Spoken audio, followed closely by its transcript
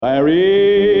There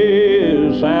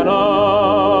is an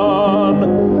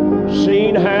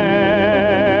unseen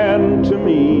hand to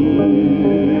me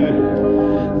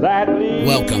that leads.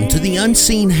 Welcome to the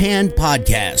Unseen Hand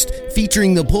Podcast,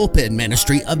 featuring the pulpit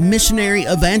ministry of missionary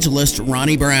evangelist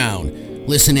Ronnie Brown.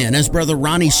 Listen in as Brother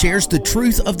Ronnie shares the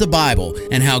truth of the Bible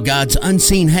and how God's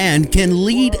unseen hand can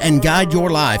lead and guide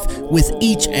your life with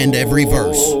each and every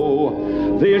verse.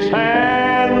 This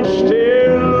hand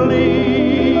still leads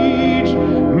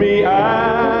me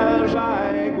as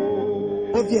I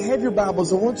go. Well, if you have your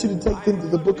Bibles, I want you to take them to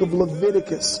the book of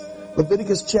Leviticus.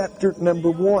 Leviticus chapter number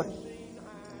 1.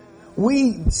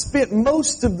 We spent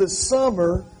most of the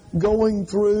summer going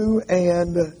through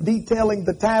and detailing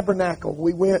the tabernacle.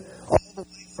 We went all the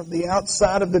way from the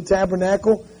outside of the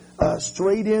tabernacle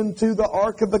straight into the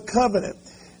Ark of the Covenant.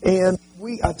 And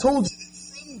I told you that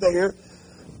from there,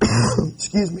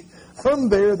 from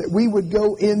there that we would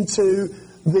go into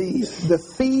the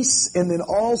feasts, and then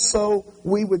also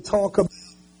we would talk about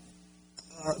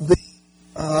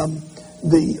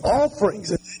the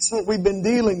offerings. And that's what we've been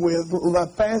dealing with.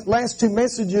 The last two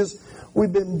messages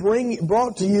we've been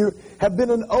brought to you have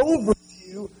been an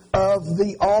overview of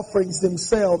the offerings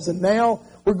themselves. And now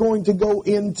we're going to go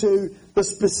into the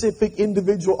specific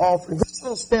individual offerings. Let's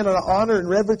all stand in honor and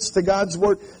reverence to God's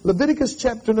Word. Leviticus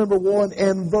chapter number 1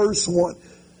 and verse 1.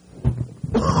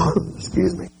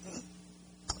 Excuse me.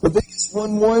 Leviticus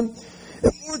 1:1.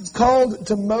 The Lord called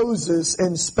to Moses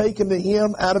and spake unto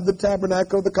him out of the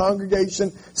tabernacle of the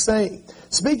congregation, saying,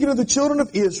 speaking of the children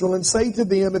of Israel, and say to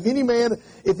them, if any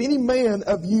man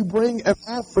of you bring an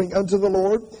offering unto the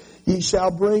Lord, ye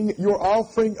shall bring your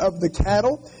offering of the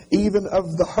cattle, even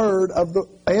of the herd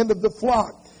and of the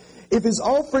flock. If his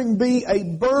offering be a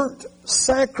burnt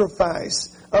sacrifice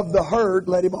of the herd,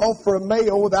 let him offer a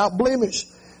male without blemish.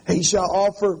 He shall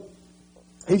offer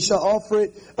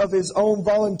it of his own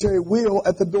voluntary will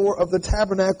at the door of the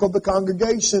tabernacle of the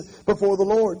congregation before the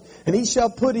Lord. And he shall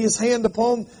put his hand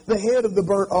upon the head of the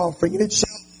burnt offering, and it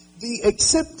shall be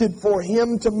accepted for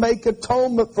him to make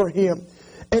atonement for him.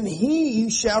 And he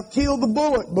shall kill the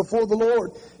bullock before the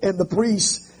Lord. And the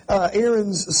priest,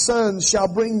 Aaron's sons, shall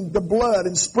bring the blood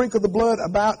and sprinkle the blood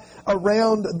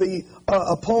around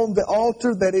upon the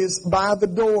altar that is by the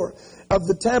door of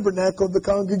the tabernacle of the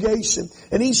congregation.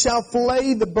 And he shall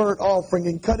flay the burnt offering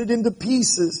and cut it into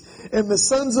pieces. And the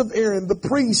sons of Aaron, the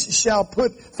priests, shall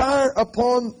put fire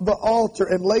upon the altar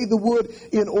and lay the wood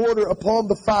in order upon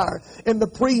the fire. And the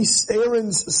priests,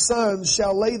 Aaron's sons,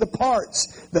 shall lay the parts,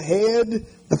 the head,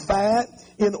 the fat,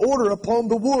 in order upon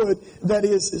the wood that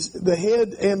is the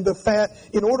head and the fat,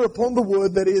 in order upon the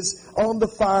wood that is on the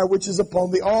fire which is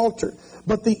upon the altar.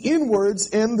 But the inwards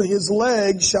and his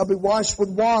legs shall be washed with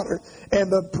water,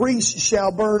 and the priest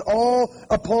shall burn all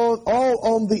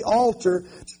on the altar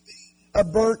to be a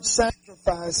burnt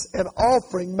sacrifice, an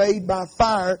offering made by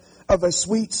fire of a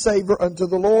sweet savor unto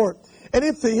the Lord. And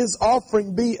if his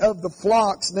offering be of the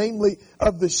flocks, namely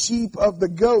of the sheep, of the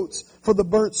goats, for the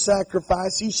burnt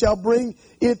sacrifice, he shall bring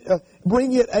it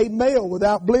a male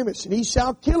without blemish, and he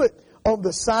shall kill it on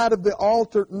the side of the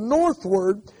altar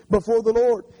northward before the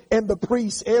Lord. And the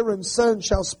priest Aaron's son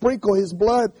shall sprinkle his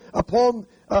blood upon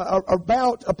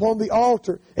the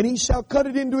altar, and he shall cut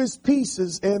it into his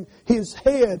pieces, and his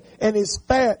head and his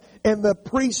fat, and the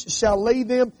priest shall lay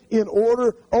them in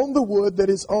order on the wood that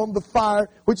is on the fire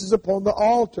which is upon the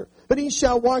altar. But he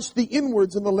shall wash the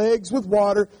inwards and the legs with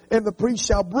water, and the priest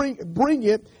shall bring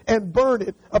it and burn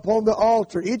it upon the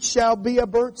altar. It shall be a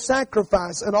burnt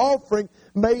sacrifice, an offering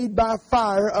made by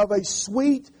fire of a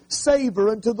sweet savor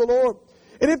unto the Lord.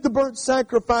 And if the burnt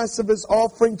sacrifice of his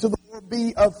offering to the Lord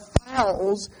be of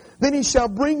fowls, then he shall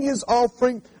bring his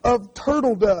offering of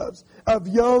turtle doves, of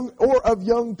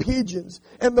young pigeons.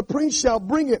 And the priest shall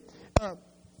bring it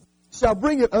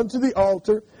unto the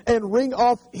altar, and wring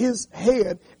off his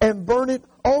head, and burn it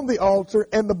on the altar,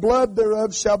 and the blood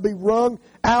thereof shall be wrung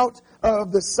out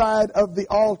of the side of the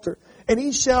altar. And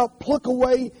he shall pluck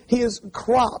away his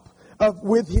crop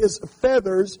with his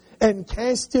feathers, and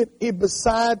cast it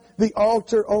beside the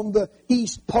altar on the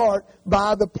east part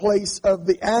by the place of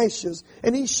the ashes.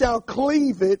 And he shall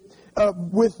cleave it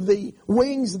with the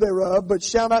wings thereof, but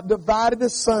shall not divide it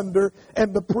asunder.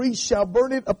 And the priest shall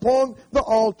burn it upon the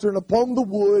altar and upon the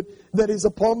wood that is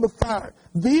upon the fire.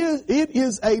 It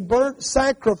is a burnt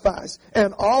sacrifice,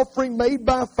 an offering made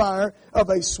by fire of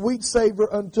a sweet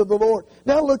savor unto the Lord.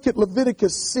 Now look at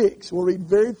Leviticus 6. We'll read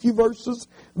very few verses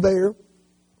there.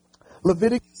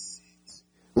 Leviticus 6.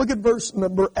 Look at verse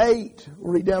number 8.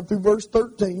 We'll read down through verse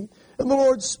 13. And the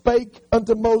Lord spake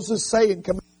unto Moses, saying,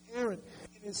 command Aaron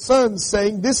and his sons,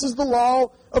 saying, this is the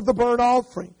law of the burnt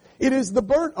offering. It is the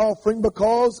burnt offering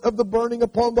because of the burning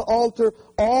upon the altar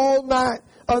all night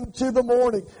unto the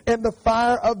morning. And the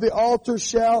fire of the altar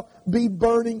shall be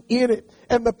burning in it.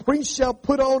 And the priest shall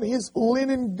put on his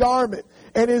linen garment,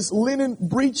 and his linen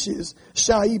breeches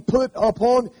shall he put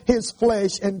upon his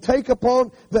flesh, and take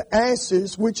upon the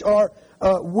ashes which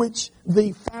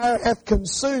the fire hath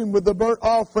consumed with the burnt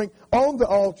offering on the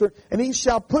altar, and he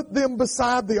shall put them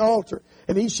beside the altar.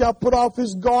 And he shall put off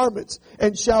his garments,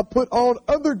 and shall put on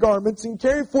other garments, and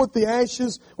carry forth the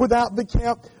ashes without the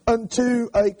camp unto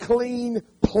a clean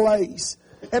place.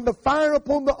 And the fire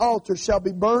upon the altar shall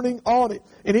be burning on it,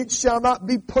 and it shall not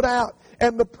be put out.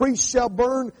 And the priest shall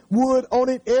burn wood on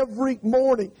it every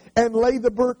morning, and lay the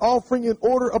burnt offering in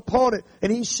order upon it.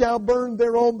 And he shall burn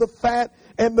thereon the fat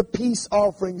and the peace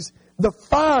offerings. The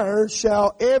fire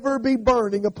shall ever be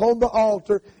burning upon the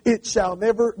altar. It shall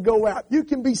never go out. You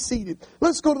can be seated.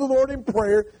 Let's go to the Lord in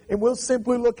prayer, and we'll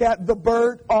simply look at the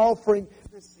burnt offering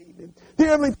this evening. Dear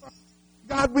Heavenly Father,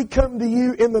 God, we come to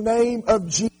you in the name of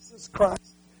Jesus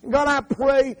Christ. God, I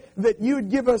pray that you would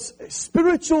give us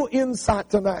spiritual insight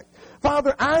tonight.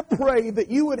 Father, I pray that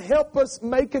you would help us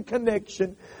make a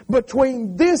connection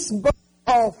between this burnt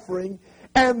offering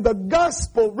and the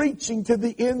gospel reaching to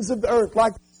the ends of the earth,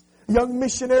 like this young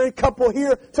missionary couple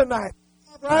here tonight.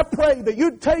 Father, I pray that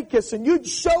you'd take us and you'd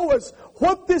show us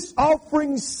what this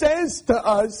offering says to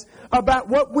us about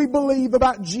what we believe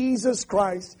about Jesus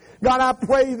Christ. God, I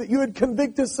pray that you would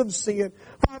convict us of sin.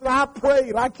 Father, I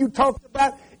pray, like you talked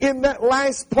about in that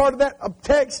last part of that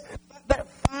text, that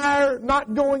fire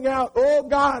not going out. Oh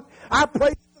God, I pray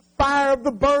that the fire of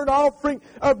the burnt offering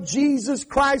of Jesus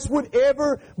Christ would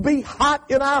ever be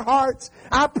hot in our hearts.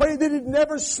 I pray that it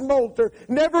never smolter,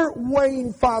 never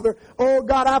wane, Father. Oh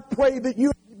God, I pray that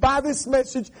you, by this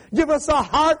message, give us a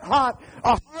hot heart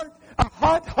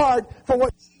for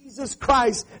what Jesus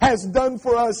Christ has done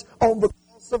for us on the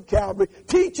cross of Calvary.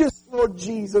 Teach us, Lord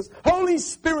Jesus. Holy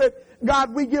Spirit,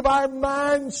 God, we give our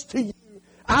minds to you.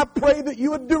 I pray that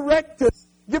you would direct us.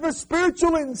 Give us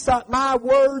spiritual insight. My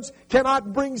words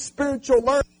cannot bring spiritual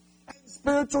learning and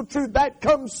spiritual truth. That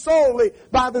comes solely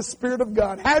by the Spirit of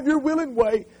God. Have your will and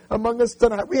way among us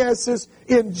tonight. We ask this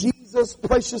in Jesus'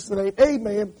 precious name.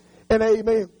 Amen and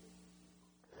amen.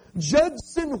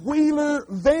 Judson Wheeler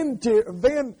Venter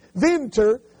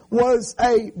was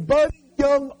a budding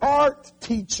young art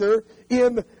teacher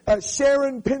in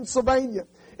Sharon, Pennsylvania.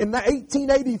 In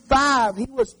 1885, he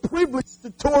was privileged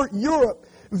to tour Europe,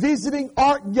 visiting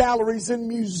art galleries and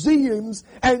museums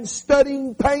and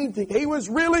studying painting. He was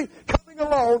really coming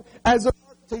along as an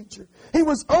art teacher. He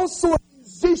was also a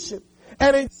musician,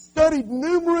 and he studied in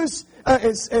numerous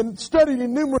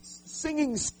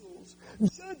singing schools.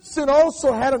 Judson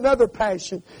also had another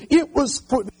passion. He was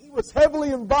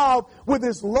heavily involved with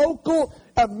his local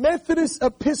Methodist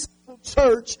Episcopal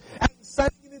Church and sang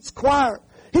in its choir.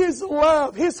 His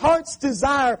love, his heart's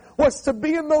desire was to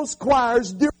be in those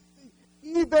choirs during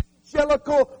the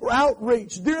evangelical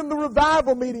outreach, during the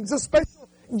revival meetings, the special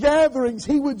gatherings.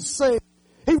 He would sing.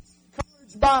 He was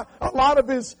encouraged by a lot of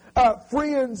his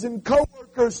friends and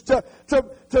co-workers to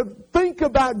think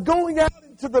about going out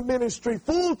into the ministry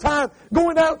full time,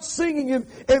 going out singing and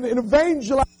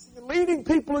evangelizing and leading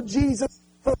people to Jesus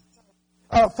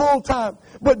full time.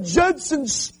 But Judson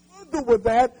struggled with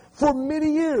that for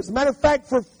many years. Matter of fact,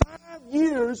 for 5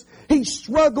 years, he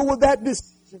struggled with that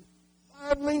decision.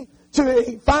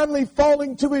 Finally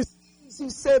falling to his knees, he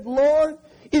said, Lord,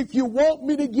 if you want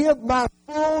me to give my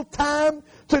full time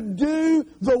to do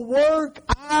the work,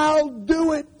 I'll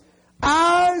do it.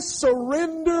 I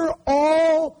surrender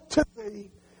all to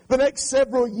thee. The next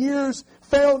several years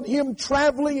found him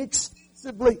traveling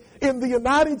extensively in the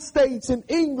United States, in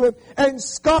England, and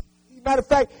Scotland. Matter of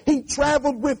fact, he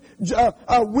traveled with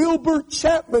Wilbur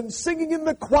Chapman singing in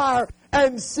the choir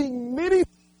and seeing many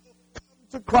people come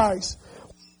to Christ.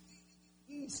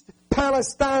 East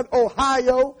Palestine,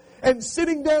 Ohio, and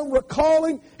sitting down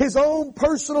recalling his own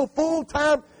personal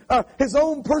call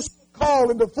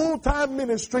into full-time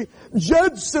ministry,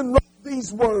 Judson wrote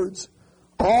these words: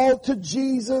 all to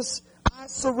Jesus I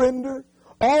surrender,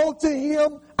 all to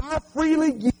Him I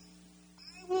freely give.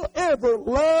 Will ever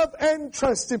love and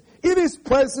trust Him. In His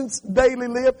presence daily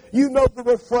live. You know the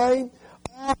refrain.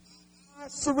 I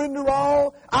surrender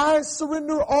all. I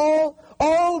surrender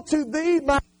all to Thee,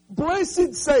 my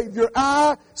blessed Savior.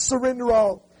 I surrender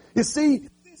all. You see,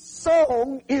 this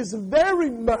song is very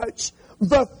much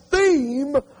the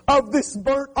theme of this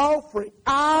burnt offering.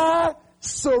 I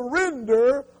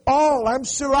surrender all. I'm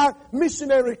sure our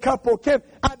missionary couple can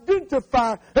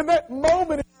identify in that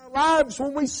moment in our lives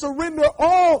when we surrender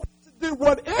all to do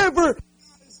whatever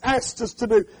God has asked us to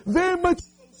do. Very much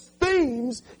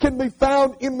themes can be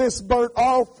found in this burnt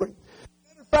offering.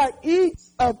 Matter of fact, each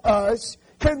of us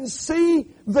can see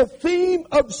the theme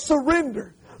of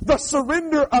surrender. The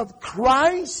surrender of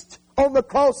Christ on the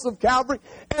cross of Calvary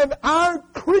and our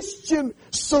Christian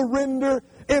surrender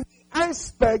in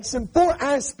four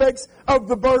aspects of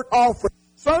the burnt offering.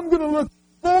 So I'm going to look at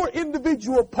 4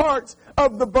 individual parts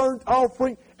of the burnt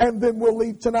offering, and then we'll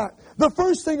leave tonight. The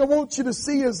first thing I want you to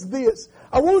see is this.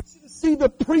 I want you to see the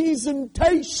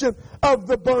presentation of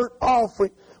the burnt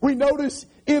offering. We notice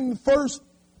first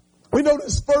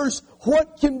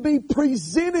what can be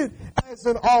presented as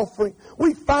an offering.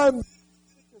 We find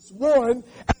Leviticus 1,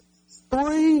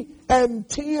 3 and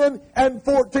 10 and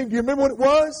 14. Do you remember what it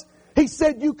was? He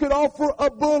said you could offer a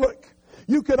bullock.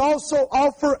 You could also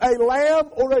offer a lamb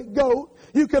or a goat.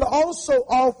 You could also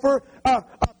offer a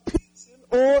pigeon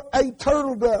or a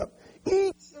turtle dove.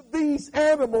 Each of these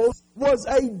animals was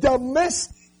a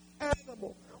domestic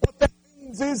animal. What that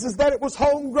means is that it was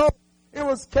homegrown. It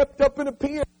was kept up in a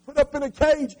pen, put up in a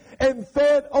cage, and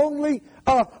fed only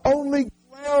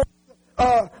ground.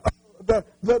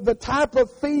 The type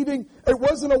of feeding, it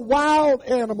wasn't a wild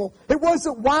animal. It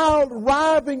wasn't wild,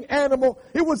 writhing animal.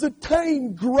 It was a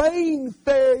tame,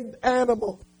 grain-fed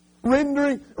animal,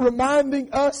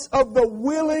 reminding us of the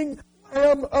willing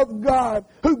Lamb of God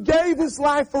who gave His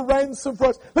life a ransom for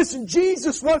us. Listen,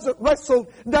 Jesus wasn't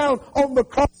wrestled down on the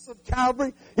cross of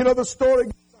Calvary. You know the story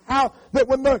of how that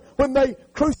when they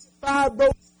crucified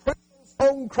those criminals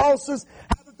on crosses,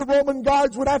 how that the Roman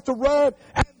guards would have to run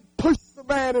and push the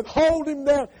man and hold him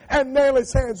down and nail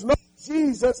his hands. No,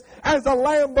 Jesus, as a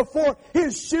lamb before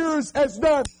His shearers has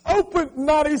done, opened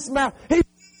not His mouth. He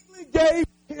gave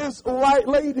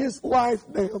laid His life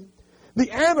down.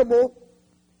 The animal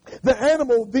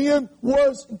then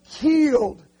was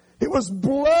killed.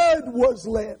 Blood was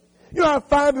let. You know, I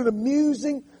find it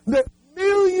amusing that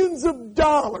millions of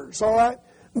dollars,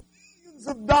 millions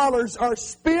of dollars are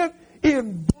spent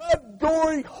in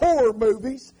blood-gory horror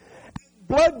movies,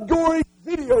 blood-gory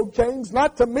video games,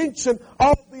 not to mention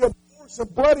all the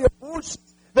bloody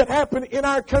abortions that happen in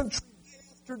our country day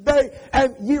after day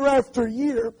and year after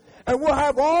year. And we'll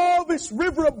have all this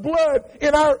river of blood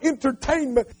in our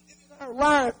entertainment, in our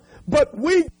life. But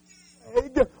when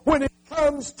it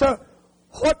comes to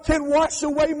what can wash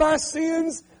away my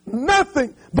sins,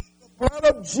 nothing but the blood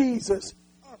of Jesus.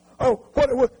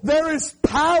 There is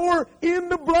power in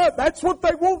the blood. That's what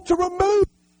they want to remove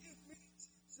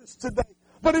today.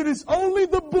 But it is only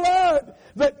the blood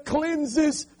that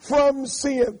cleanses from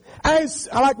sin. As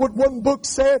I like what one book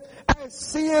said, as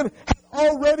sin had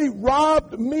already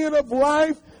robbed men of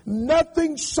life,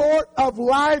 nothing short of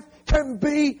life can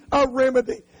be a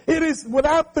remedy. It is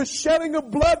without the shedding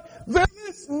of blood, there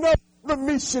is no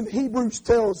remission, Hebrews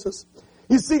tells us.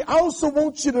 You see, I also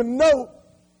want you to note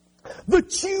the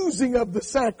choosing of the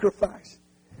sacrifice.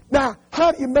 Now,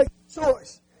 how do you make a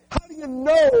choice? How do you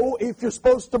know if you're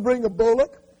supposed to bring a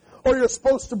bullock or you're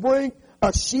supposed to bring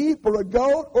a sheep or a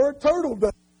goat or a turtle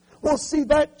dove? Well, see,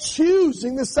 that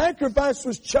choosing, the sacrifice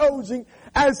was chosen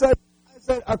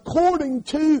according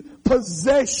to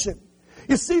possession.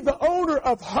 You see, the owner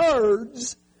of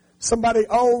herds, somebody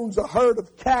owns a herd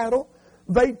of cattle,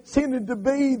 they tended to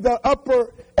be the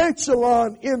upper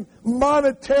echelon in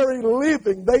monetary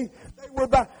living. They were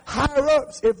the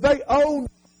higher-ups. If they owned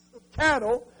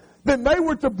cattle, then they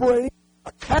were to bring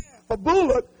a calf, a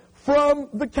bullock, from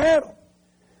the cattle.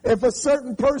 If a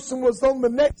certain person was on the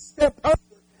next step up,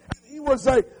 and he was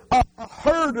a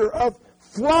herder of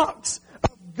flocks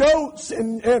of goats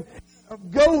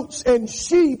and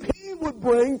sheep, he would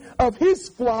bring of his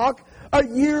flock a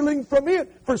yearling from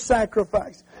it for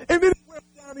sacrifice. And then it went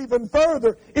down even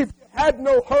further. If you had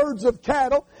no herds of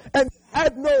cattle and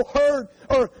had no herd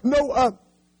or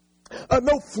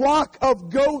no flock of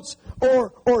goats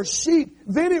or sheep,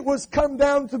 then it was come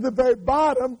down to the very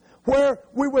bottom where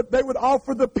they would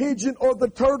offer the pigeon or the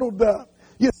turtle dove.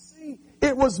 You see,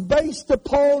 it was based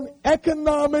upon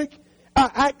economic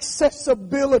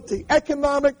accessibility.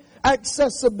 Economic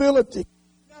accessibility.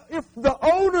 Now, if the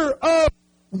owner of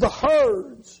the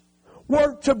herds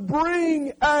were to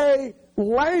bring a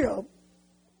lamb,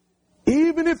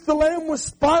 even if the lamb was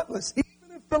spotless,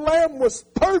 even if the lamb was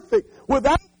perfect,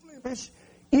 without blemish,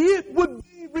 it would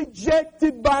be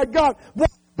rejected by God. Why?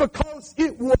 Because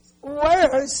it was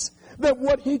less than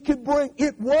what he could bring.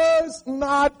 It was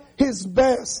not his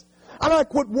best. I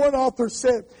like what one author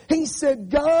said. He said,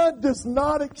 God does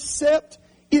not accept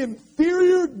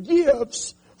inferior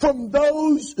gifts from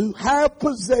those who have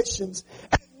possessions,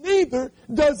 and neither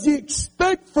does he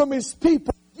expect from his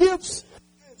people gifts,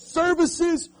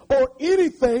 services, or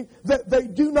anything that they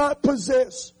do not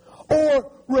possess.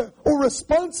 or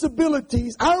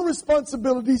responsibilities, our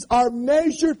responsibilities are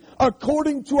measured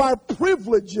according to our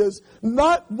privileges,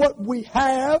 not what we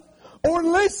have or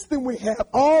less than we have.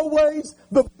 Always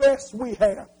the best we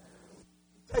have.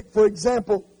 Take, for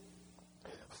example,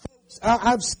 folks,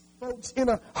 I've seen folks in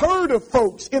a herd of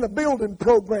folks in a building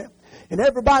program, and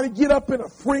everybody get up in a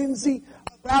frenzy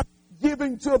about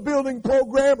giving to a building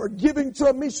program or giving to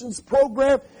a missions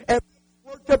program, and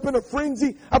worked up in a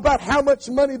frenzy about how much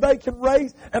money they can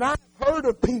raise. And I've heard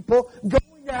of people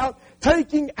going out,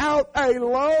 taking out a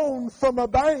loan from a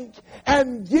bank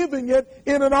and giving it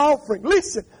in an offering.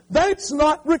 Listen, that's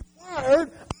not required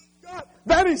of God.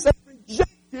 That is a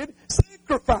rejected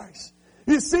sacrifice.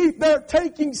 You see, they're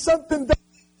taking something that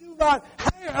they do not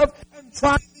have and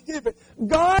trying to give it.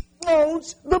 God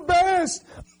wants the best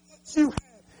of what you have.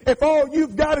 If all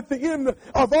you've got at the end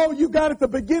of all you got at the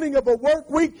beginning of a work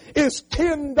week is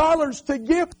 $10 to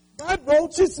give, God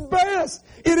wants His best.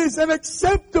 It is an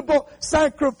acceptable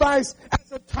sacrifice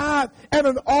as a tithe and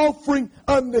an offering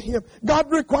unto Him.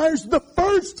 God requires the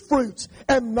first fruits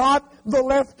and not the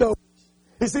leftovers.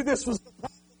 You see, this was the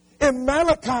problem in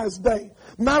Malachi's day.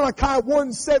 Malachi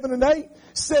 1, 7 and 8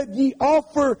 said, "Ye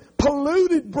offer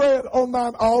polluted bread on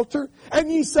thine altar,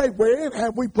 and ye say, Wherein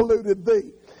have we polluted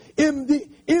thee?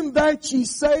 In that ye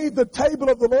say the table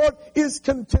of the Lord is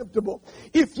contemptible.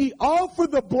 If ye offer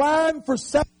the blind for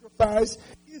sacrifice,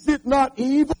 is it not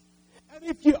evil? And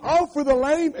if ye offer the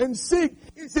lame and sick,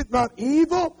 is it not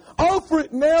evil? Offer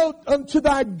it now unto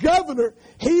thy governor.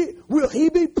 Will he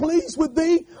be pleased with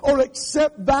thee, or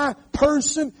accept thy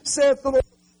person, saith the Lord?"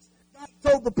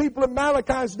 God told the people in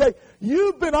Malachi's day,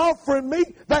 "You've been offering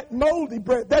me that moldy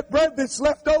bread, that bread that's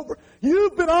left over.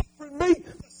 You've been offering me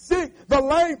sick, the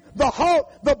lame, the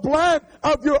halt, the blind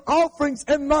of your offerings,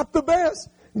 and not the best."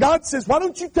 God says, why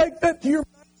don't you take that to your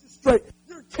magistrate,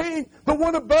 your king, the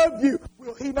one above you?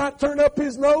 Will he not turn up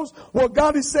his nose? Well,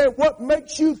 God is saying, what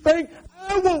makes you think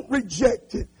I won't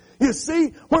reject it? You see,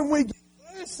 when we get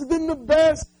less than the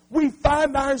best, we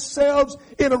find ourselves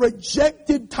in a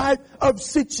rejected type of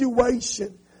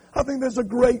situation. I think there's a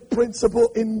great principle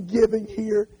in giving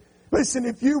here. Listen,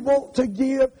 if you want to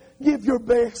give your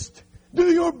best. Do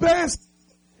your best.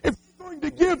 If you're going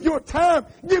to give your time,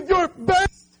 give your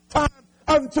best time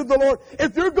unto the Lord.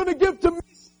 If you're going to give to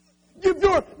mission, give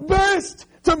your best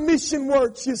to mission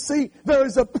works. You see, there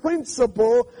is a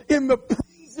principle in the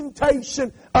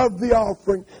presentation of the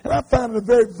offering. And I found it a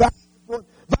very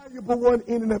valuable one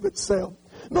in and of itself.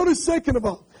 Notice, second of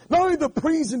all, not only the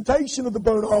presentation of the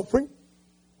burnt offering,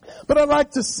 but I'd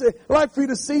like for you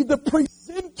to see the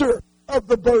presenter of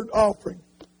the burnt offering.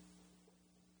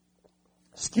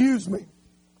 Excuse me.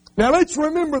 Now let's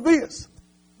remember this.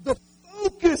 The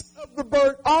focus of the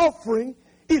burnt offering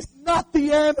is not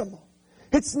the animal.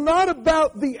 It's not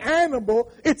about the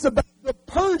animal. It's about the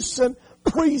person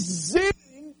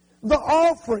presenting the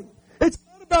offering. It's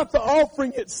not about the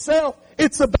offering itself.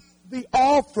 It's about the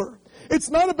offer. It's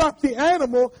not about the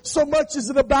animal so much as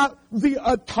it about the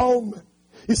atonement.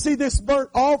 You see, this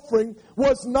burnt offering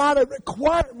was not a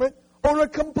requirement or a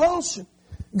compulsion.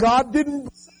 God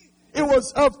didn't say it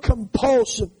was of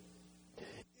compulsion.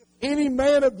 If any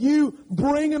man of you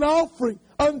bring an offering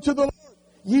unto the Lord,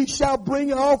 ye shall bring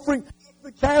an offering of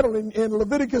the cattle. In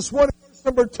Leviticus 1, verse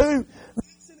number 2,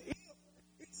 that's an if.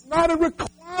 It's not a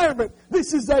requirement.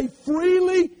 This is a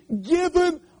freely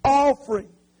given offering.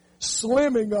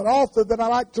 Slimming, an author that I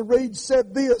like to read,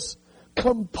 said this: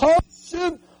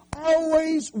 compulsion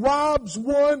always robs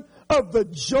one of the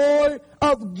joy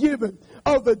of giving,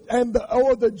 or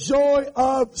the joy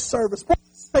of service. What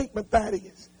a statement that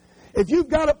is. If you've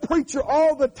got a preacher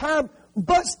all the time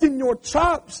busting your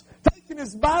chops, taking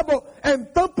his Bible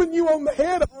and thumping you on the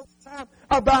head all the time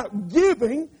about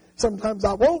giving, sometimes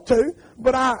I want to,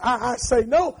 but I say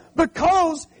no,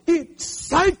 because it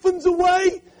siphons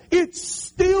away, it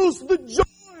steals the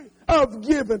joy of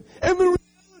giving and the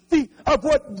reality of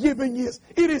what giving is.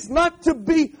 It is not to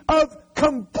be of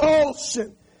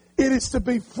compulsion. It is to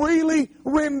be freely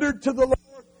rendered to the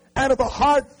Lord out of a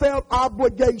heartfelt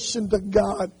obligation to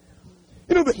God.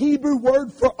 You know, the Hebrew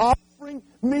word for offering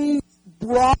means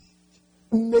brought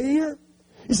near.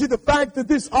 You see, the fact that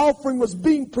this offering was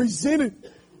being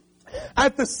presented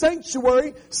at the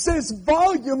sanctuary says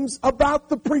volumes about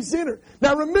the presenter.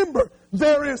 Now remember,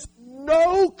 there is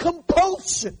no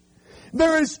compulsion.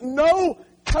 There is no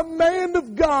command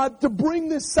of God to bring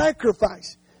this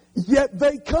sacrifice. Yet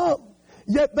they come.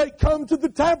 Yet they come to the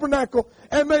tabernacle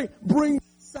and they bring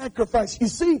sacrifice. You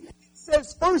see, it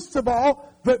says first of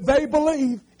all that they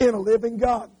believe in a living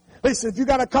God. Listen, if you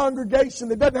got a congregation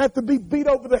that doesn't have to be beat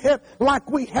over the head like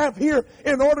we have here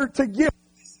in order to give,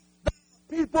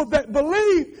 people that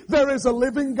believe there is a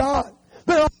living God.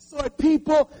 There are also a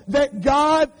people that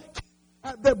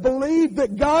believe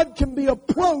that God can be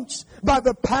approached by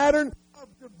the pattern of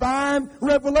divine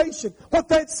revelation. What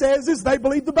that says is they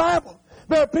believe the Bible.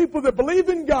 There are people that believe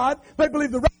in God, they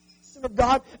believe the revelation of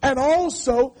God, and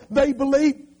also they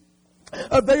believe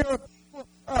they are people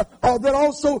that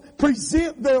also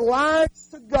present their lives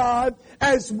to God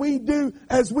as we do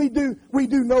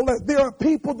no less. There are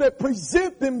people that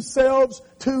present themselves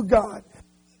to God.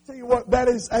 I'll tell you what, that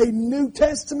is a New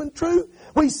Testament truth.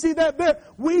 We see that there.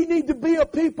 We need to be a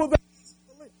people that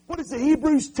believe. What is it?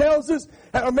 Hebrews tells us,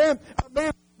 a man,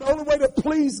 the only way to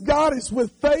please God is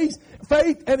with faith,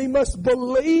 and he must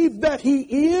believe that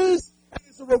he is, and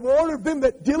is a rewarder of them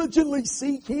that diligently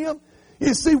seek him.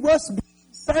 You see, us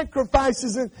bringing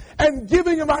sacrifices and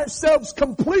giving of ourselves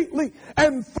completely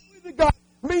and fully to God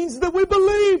means that we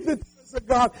believe that there is a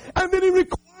God, and then he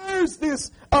requires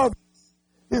this of us.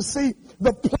 You see,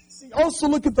 the placing. Also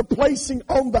look at the placing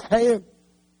on the hand.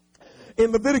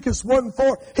 In Leviticus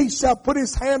 1:4, he shall put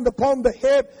his hand upon the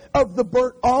head of the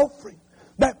burnt offering.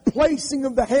 That placing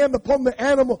of the hand upon the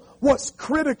animal was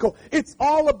critical. It's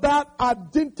all about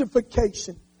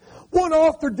identification. One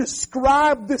author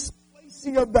described this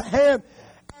placing of the hand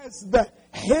as the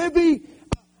heavy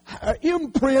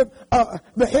imprint upon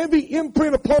the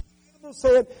animal's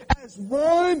head, as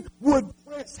one would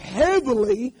press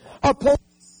heavily upon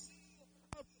the seal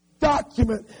of a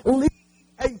document, leaving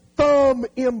a thumb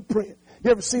imprint.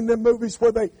 You ever seen them movies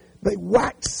where they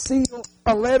wax seal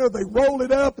a letter, they roll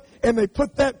it up, and they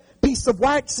put that piece of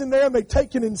wax in there, and they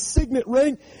take an insignet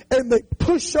ring, and they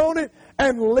push on it,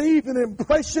 and leave an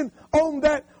impression on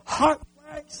that hot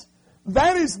wax?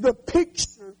 That is the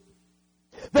picture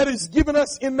that is given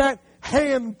us in that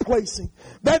hand placing.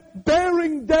 That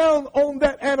bearing down on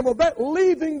that animal, that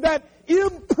leaving that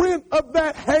imprint of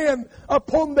that hand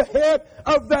upon the head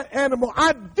of that animal,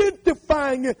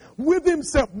 identifying it with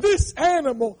himself. This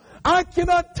animal, I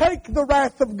cannot take the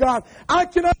wrath of God. I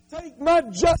cannot take my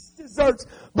just deserts.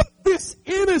 But this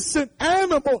innocent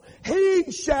animal,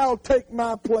 he shall take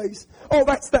my place. Oh,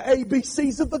 that's the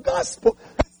ABCs of the gospel.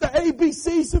 That's the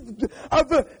ABCs of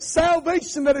the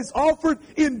salvation that is offered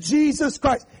in Jesus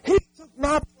Christ. He took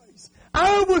my place.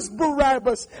 I was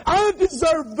Barabbas. I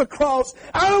deserved the cross.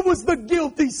 I was the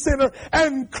guilty sinner.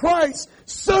 And Christ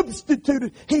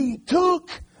substituted. He took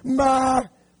my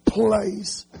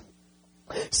place.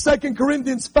 2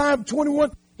 Corinthians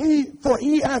 5:21, for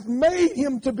he hath made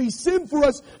him to be sin for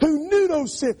us who knew no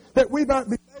sin, that we might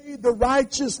be made the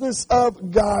righteousness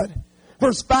of God.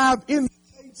 Verse 5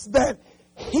 indicates that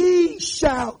he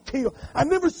shall kill. I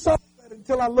never saw that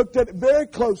until I looked at it very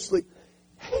closely.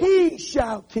 He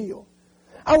shall kill.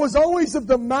 I was always of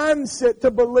the mindset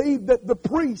to believe that the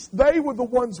priests, they were the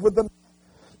ones with the knife.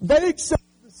 They accepted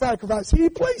the sacrifice. He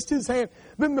placed his hand.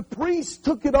 Then the priest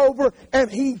took it over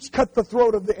and he cut the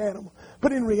throat of the animal.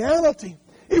 But in reality,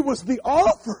 it was the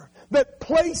offer that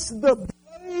placed the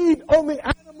blade on the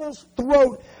animal's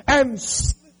throat and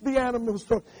slit the animal's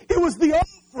throat. It was the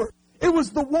offer. It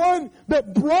was the one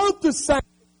that brought the sacrifice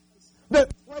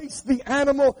that placed the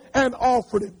animal and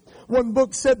offered it. One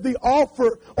book said the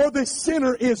offer or the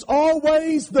sinner is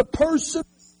always the person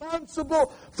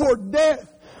responsible for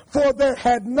death. For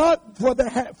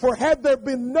had there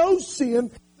been no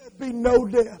sin, there'd be no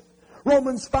death.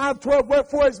 Romans 5:12,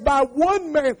 wherefore as by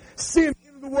one man sin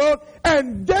entered the world,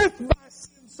 and death by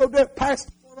sin, so death passed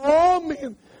upon all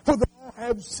men, for they all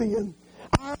have sinned.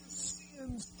 Our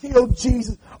sins killed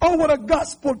Jesus. Oh, what a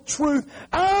gospel truth.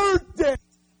 Our death,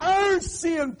 our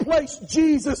sin placed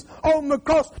Jesus on the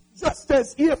cross, just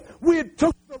as if we had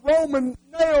took the Roman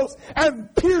nails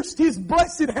and pierced his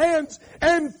blessed hands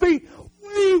and feet.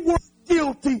 We were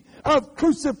guilty of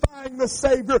crucifying the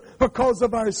Savior because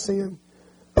of our sin.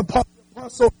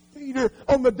 Apostle Peter,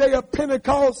 on the day of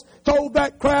Pentecost, told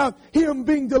that crowd, him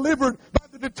being delivered by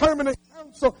the determinate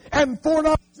counsel and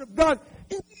foreknowledge of God,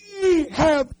 ye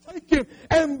have taken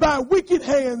and by wicked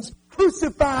hands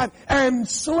crucified and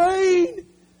slain.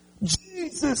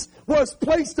 Jesus was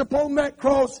placed upon that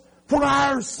cross for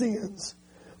our sins,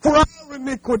 for our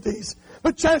iniquities.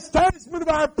 The chastisement of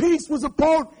our peace was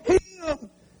upon him,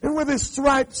 and with his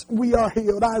stripes we are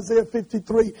healed. Isaiah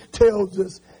 53 tells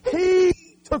us, he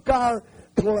took our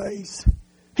place.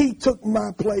 He took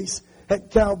my place at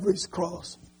Calvary's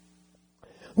cross.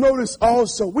 Notice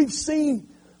also, we've seen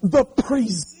the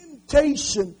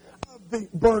presentation of the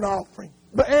burnt offering,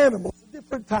 the animals, the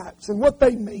different types, and what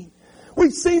they mean.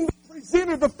 We've seen the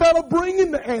presenter, the fellow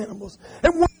bringing the animals,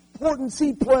 and what importance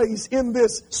he plays in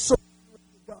this story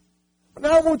of God.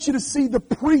 Now I want you to see the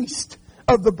priest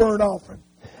of the burnt offering.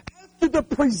 after the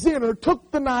presenter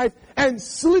took the knife and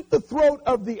slit the throat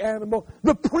of the animal,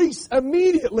 the priest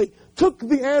immediately took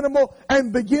the animal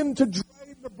and began to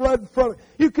drain the blood from it.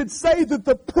 You could say that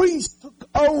the priest took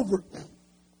over.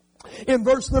 In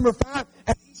verse number 5,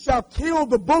 and he shall kill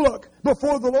the bullock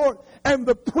before the Lord, and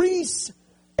the priest,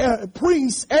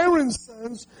 Aaron's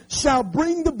sons, shall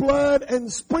bring the blood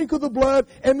and sprinkle the blood,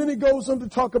 and then he goes on to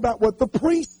talk about what the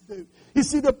priests do. You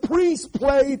see, the priest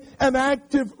played an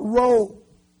active role.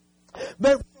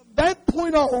 From that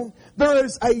point on, there are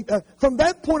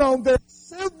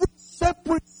several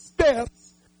separate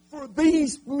steps for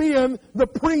these men, the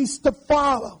priests, to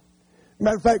follow.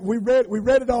 Matter of fact, we read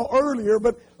it all earlier,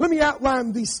 but let me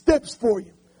outline these steps for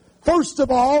you. First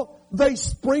of all, they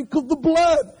sprinkled the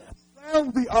blood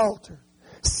around the altar.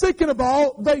 Second of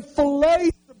all, they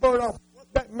filleted the burnt offering.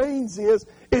 What that means is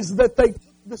that they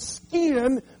took the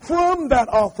skin from that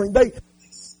offering. They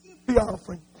skinned the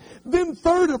offering. Then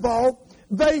third of all,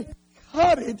 they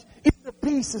cut it into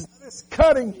pieces. This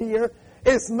cutting here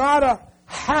is not a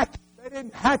hack. They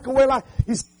didn't hack away like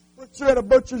you see a butcher at a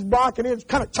butcher's block and it's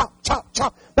kind of chop, chop,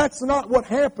 chop. That's not what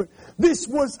happened. This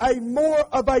was a more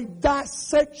of a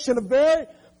dissection, a very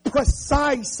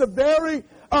precise, a very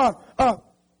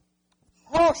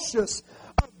cautious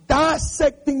of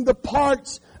dissecting the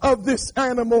parts of this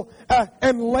animal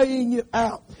and laying it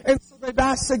out. And so they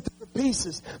dissected the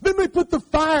pieces. Then they put the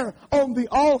fire on the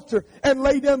altar and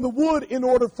laid down the wood in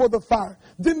order for the fire.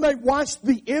 Then they washed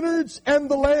the innards and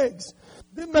the legs.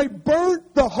 Then they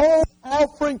burnt the whole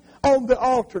offering on the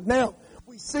altar. Now,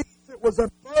 we see if it was a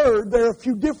bird, there are a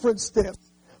few different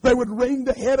steps. They would wring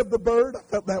the head of the bird. I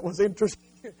thought that was interesting.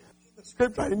 In the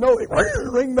scripture, I didn't know they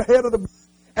wring the head of the bird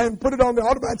and put it on the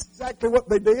altar. That's exactly what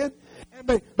they did.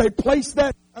 And they placed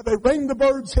that, they wring the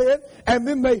bird's head, and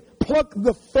then they pluck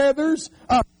the feathers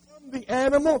from the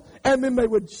animal, and then they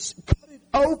would cut it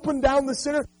open down the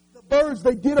center. The birds,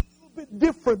 they did a little bit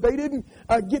different. They didn't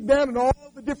get down in all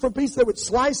the different pieces. They would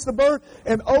slice the bird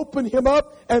and open him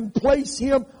up and place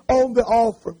him on the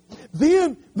altar.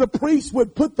 Then the priest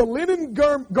would put the linen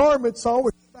garments on,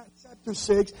 which is about chapter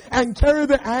 6, and carry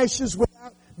the ashes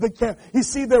without the camp. You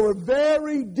see, there were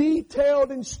very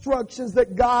detailed instructions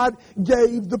that God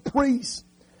gave the priests.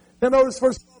 Now notice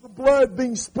first of all the blood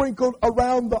being sprinkled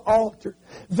around the altar.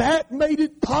 That made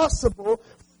it possible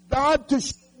for God to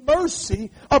show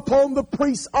mercy upon the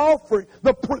priest's offering,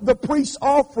 the priest's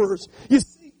offerers. You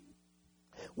see,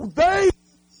 they were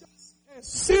just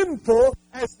as sinful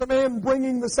as the man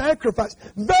bringing the sacrifice.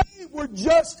 They were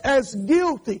just as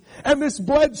guilty. And this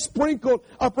blood sprinkled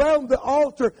around the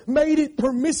altar made it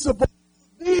permissible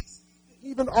for these to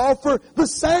even offer the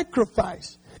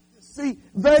sacrifice. You see,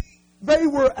 they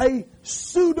were a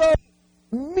pseudo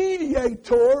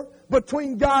mediator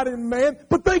between God and man,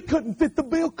 but they couldn't fit the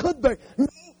bill, could they? No,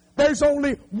 there's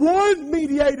only one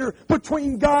mediator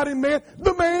between God and man,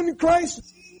 the man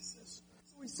Christ Jesus.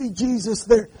 So we see Jesus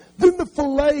there. Then the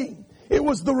filleting, it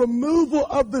was the removal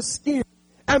of the skin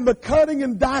and the cutting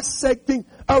and dissecting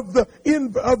of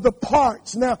the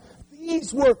parts. Now,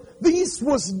 these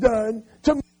was done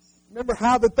to remember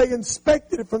how that they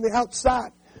inspected it from the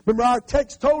outside. Remember our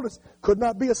text told us could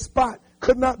not be a spot,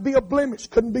 could not be a blemish,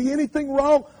 couldn't be anything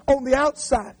wrong on the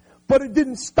outside. But it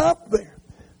didn't stop there.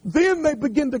 Then they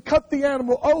begin to cut the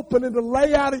animal open and to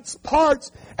lay out its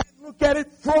parts and look at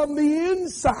it from the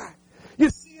inside.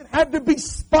 You see, it had to be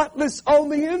spotless on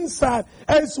the inside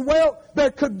as well.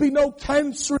 There could be no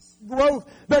cancerous growth.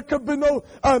 There could be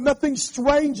nothing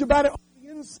strange about it on the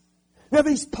inside. Now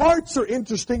these parts are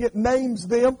interesting. It names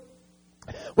them.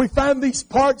 We find these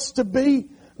parts to be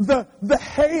the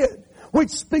head, which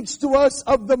speaks to us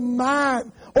of the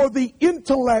mind or the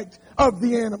intellect of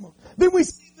the animal. Then we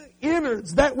see the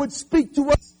innards, that would speak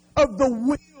to us of the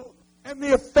will and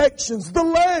the affections. The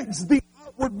legs, the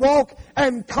outward walk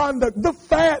and conduct. The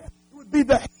fat would be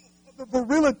the health of the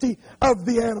virility of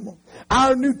the animal.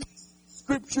 Our New Testament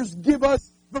scriptures give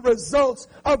us the results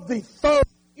of the thorough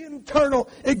internal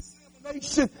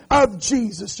examination of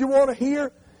Jesus. You want to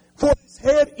hear? For his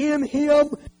head in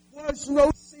him was no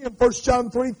sin, 1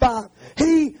 John 3:5.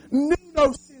 He knew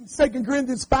no sin, 2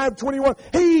 Corinthians 5:21.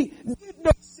 He did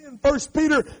no sin, 1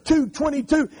 Peter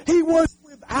 2:22. He was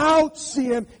without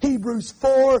sin, Hebrews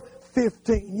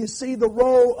 4:15. You see, the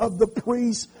role of the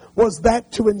priest was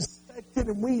that to inspect it,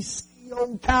 and we see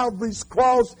on Calvary's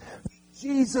cross,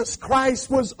 Jesus Christ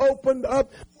was opened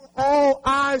up all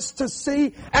eyes to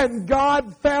see, and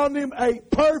God found him a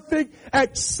perfect,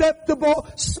 acceptable,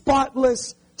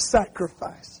 spotless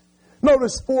sacrifice.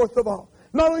 Notice, fourth of all,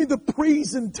 not only the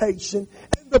presentation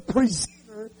and the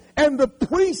presenter and the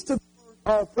priest of the burnt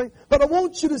offering, but I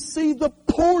want you to see the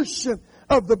portion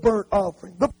of the burnt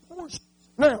offering. The portions.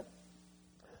 Now,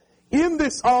 in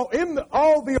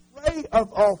all the array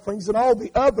of offerings and all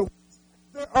the other ones,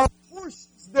 there are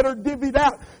portions that are divvied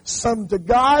out. Some to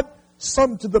God,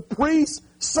 some to the priest,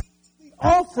 some to the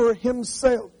offerer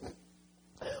himself.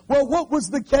 Well, what was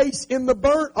the case in the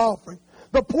burnt offering?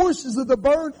 The portions of the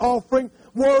burnt offering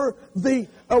were the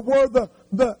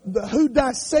who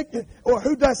dissected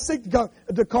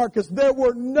the carcass. There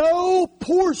were no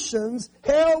portions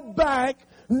held back,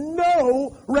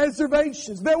 no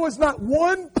reservations. There was not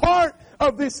one part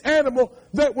of this animal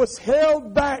that was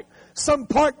held back. Some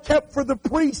part kept for the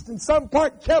priest and some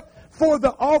part kept for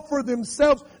the offerer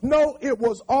themselves. No, it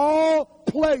was all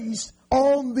placed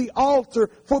on the altar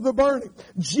for the burning.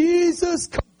 Jesus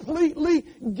completely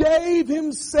gave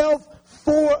himself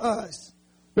for us.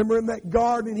 Remember in that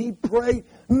garden he prayed,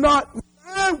 not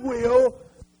my will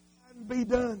be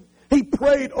done. He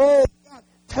prayed, oh God,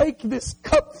 take this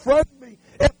cup from me.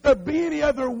 If there be any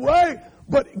other way,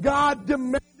 but God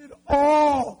demanded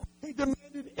all. He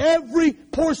demanded every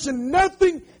portion,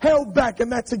 nothing held back.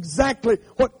 And that's exactly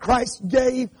what Christ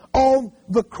gave on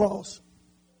the cross.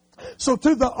 So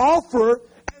to the offerer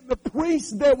and the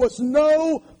priest, there was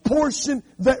no portion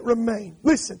that remained.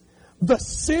 Listen, the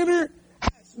sinner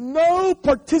has no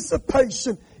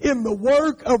participation in the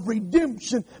work of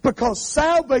redemption because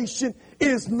salvation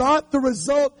is not the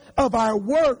result of our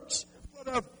works, but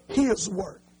of His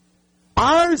work.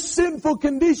 Our sinful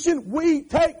condition, we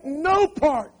take no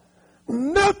part.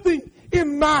 Nothing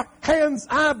in my hands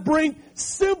I bring,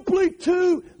 simply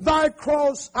to thy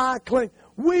cross I cling.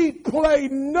 We play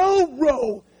no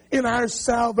role in our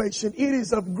salvation. It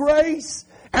is of grace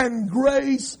and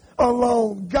grace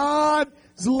alone.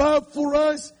 God's love for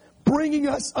us, bringing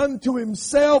us unto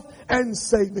Himself and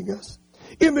saving us.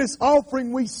 In this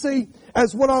offering we see,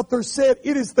 as one author said,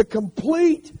 it is the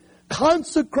complete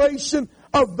consecration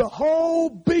of the whole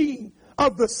being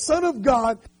of the Son of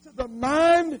God to the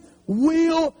mind,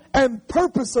 will, and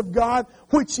purpose of God,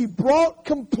 which He brought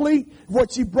complete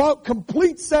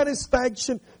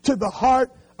satisfaction to the heart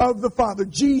of the Father.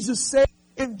 Jesus said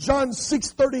in John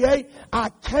 6:38, I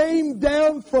came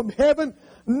down from heaven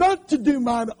not to do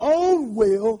mine own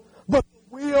will, but the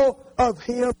will of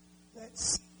Him that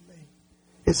sent me.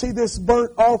 You see, this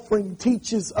burnt offering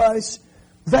teaches us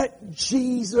that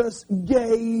Jesus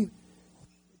gave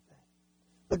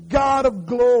the God of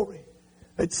glory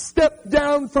that stepped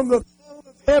down from the throne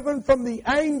of heaven, from the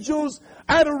angels,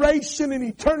 adoration in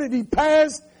eternity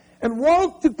past, and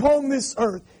walked upon this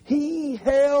earth. He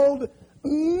held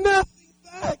nothing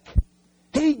back.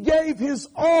 He gave His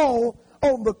all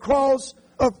on the cross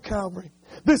of Calvary.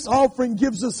 This offering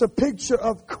gives us a picture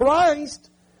of Christ,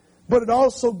 but it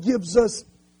also gives us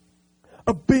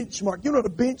a benchmark. You know what a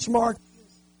benchmark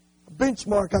is? A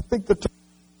benchmark, I think the term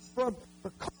is from the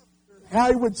carpenter, how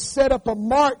he would set up a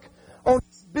mark on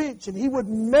his bench and he would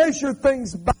measure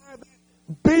things by that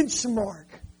benchmark.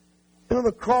 You know,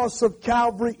 the cross of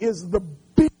Calvary is the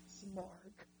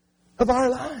benchmark of our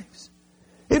lives.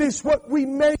 It is what we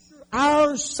measure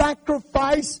our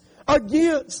sacrifice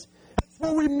against. It's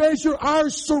where we measure our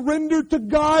surrender to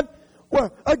God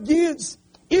against.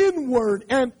 Inward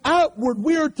and outward,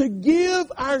 we are to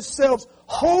give ourselves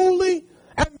wholly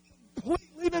and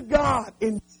completely to God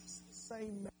in just the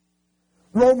same manner.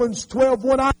 Romans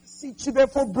 12:1, I beseech you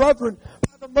therefore, brethren,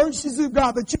 by the mercies of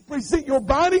God, that you present your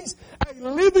bodies a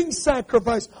living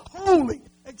sacrifice, holy,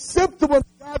 acceptable to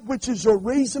God, which is your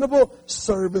reasonable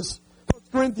service.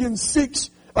 1 Corinthians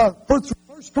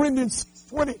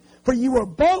 6:20, for you are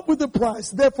bought with a price,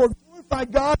 therefore glorify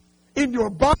God in your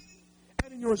body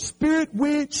and in your spirit,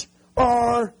 which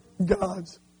are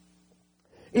God's.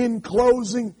 In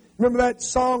closing, remember that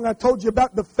song I told you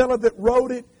about, the fellow that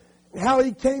wrote it, and how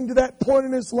he came to that point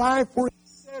in his life where he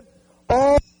said,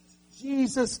 oh,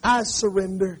 Jesus, I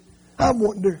surrender. I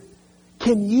wonder,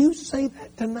 can you say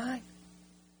that tonight?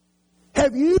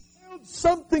 Have you held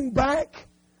something back?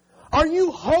 Are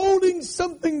you holding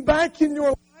something back in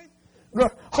your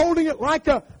life? Holding it like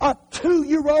a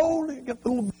 2-year-old? You got the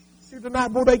little babies here tonight,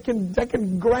 boy, they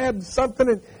can grab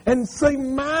something and say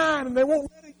mine, and they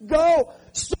won't let it go.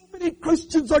 So many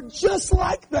Christians are just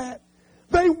like that.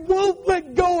 They won't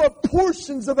let go of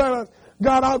portions of their life.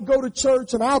 God, I'll go to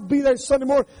church and I'll be there Sunday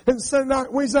morning and Sunday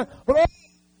night Wednesday. But oh,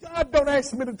 God, don't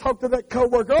ask me to talk to that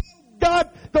coworker. Oh, God,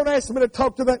 don't ask me to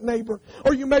talk to that neighbor.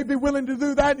 Or you may be willing to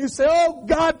do that and you say, oh,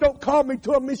 God, don't call me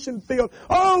to a mission field.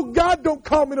 Oh, God, don't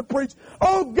call me to preach.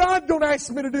 Oh, God, don't ask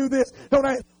me to do this.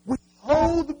 We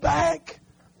hold back.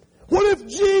 What if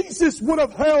Jesus would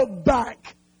have held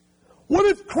back? What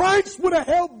if Christ would have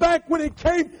held back when it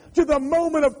came to the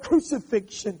moment of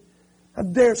crucifixion? I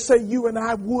dare say you and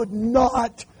I would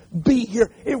not be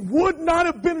here. It would not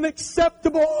have been an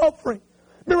acceptable offering.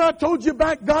 Remember I told you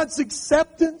about God's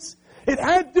acceptance? It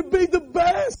had to be the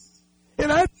best. It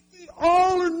had to be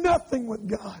all or nothing with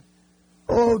God.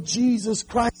 Oh, Jesus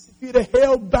Christ, if you'd have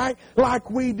held back like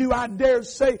we do, I dare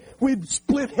say we'd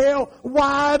split hell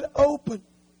wide open.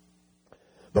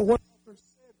 The one author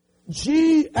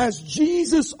said, as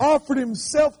Jesus offered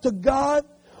himself to God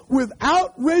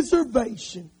without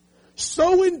reservation,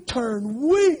 so in turn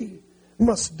we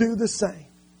must do the same.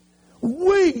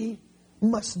 We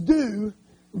must do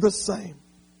the same.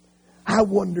 I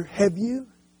wonder, have you?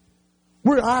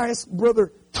 I asked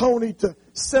Brother Tony to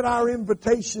set our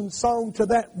invitation song to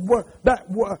that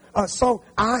song,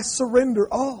 I Surrender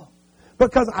All.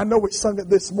 Because I know we sung it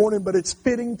this morning, but it's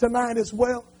fitting tonight as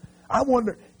well. I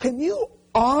wonder, can you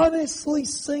honestly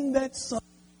sing that song?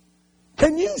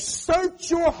 Can you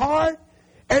search your heart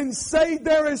and say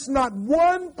there is not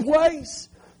one place,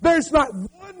 there's not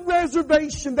one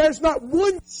reservation, there's not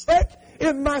one check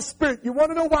in my spirit? You want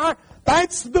to know why?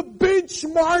 That's the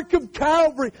benchmark of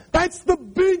Calvary. That's the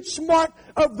benchmark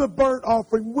of the burnt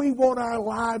offering. We want our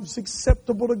lives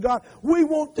acceptable to God. We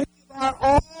want to give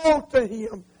our all to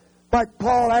Him. Like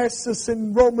Paul asks us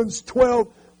in Romans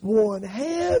 12:1.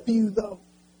 Have you though?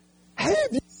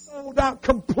 Have you sold out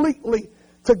completely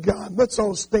to God? Let's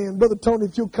all stand. Brother Tony,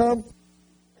 if you'll come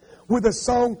with a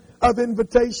song of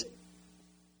invitation.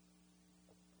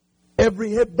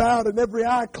 Every head bowed and every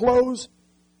eye closed.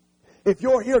 If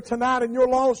you're here tonight and you're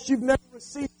lost, you've never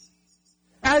received Jesus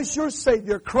as your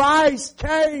Savior. Christ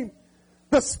came,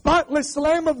 the spotless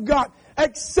Lamb of God,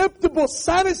 acceptable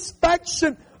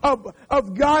satisfaction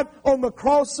of God on the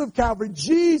cross of Calvary.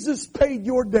 Jesus paid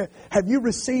your debt. Have you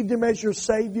received Him as your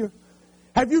Savior?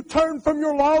 Have you turned from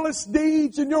your lawless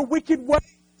deeds and your wicked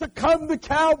ways to come to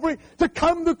Calvary, to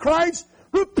come to Christ?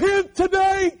 Repent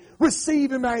today.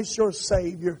 Receive Him as your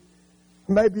Savior.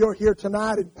 Maybe you're here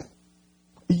tonight and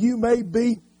you may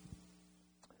be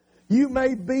 10 and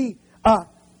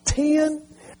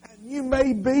you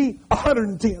may be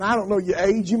 110. I don't know your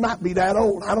age. You might be that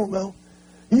old. I don't know.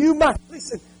 You might,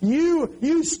 listen,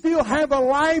 you still have a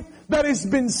life that has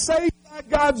been saved by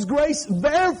God's grace.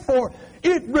 Therefore,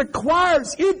 it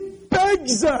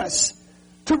begs us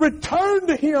to return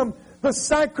to Him the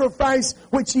sacrifice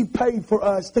which He paid for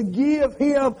us, to give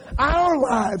Him our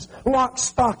lives lock,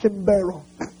 stock, and barrel.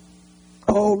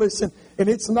 Oh, listen, and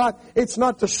it's not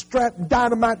to strap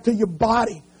dynamite to your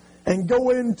body and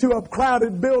go into a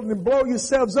crowded building and blow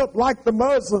yourselves up like the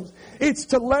Muslims. It's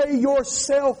to lay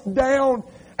yourself down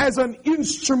as an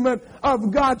instrument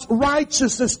of God's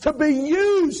righteousness to be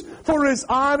used for His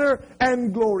honor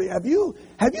and glory. Have you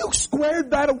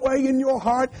squared that away in your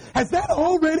heart? Has that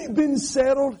already been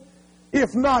settled?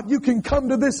 If not, you can come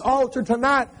to this altar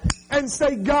tonight and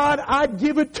say, God, I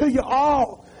give it to you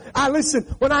all. Listen,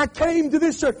 when I came to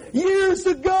this church years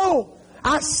ago,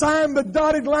 I signed the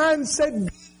dotted line and said,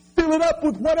 fill it up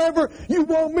with whatever you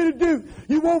want me to do.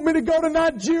 You want me to go to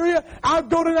Nigeria? I'll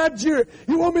go to Nigeria.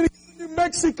 You want me to go to New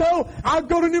Mexico? I'll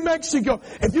go to New Mexico.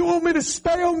 If you want me to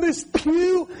stay on this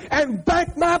pew and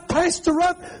back my pastor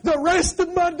up the rest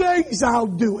of my days, I'll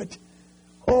do it.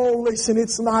 Oh, listen,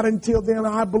 it's not until then,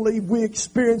 I believe, we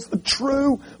experience the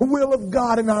true will of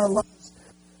God in our lives.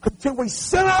 Until we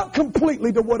sell out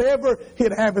completely to whatever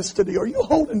He'd have us to do. Are you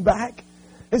holding back?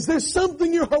 Is there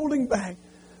something you're holding back?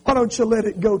 Why don't you let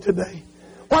it go today?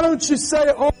 Why don't you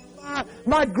say, oh,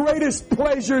 my greatest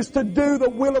pleasure is to do the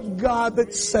will of God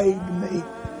that saved me.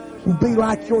 And be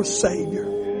like your Savior.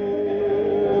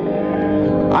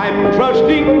 I'm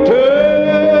trusting to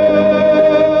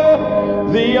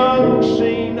the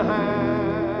unseen hand.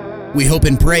 We hope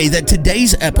and pray that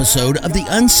today's episode of the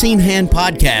Unseen Hand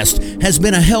podcast has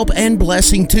been a help and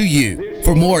blessing to you.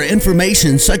 For more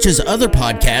information such as other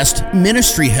podcasts,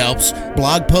 ministry helps,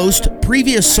 blog posts,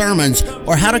 previous sermons,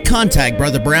 or how to contact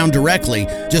Brother Brown directly,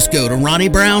 just go to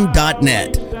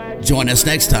ronniebrown.net. Join us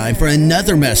next time for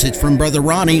another message from Brother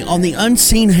Ronnie on the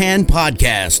Unseen Hand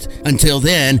podcast. Until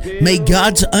then, may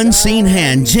God's unseen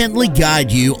hand gently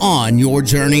guide you on your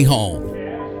journey home.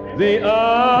 The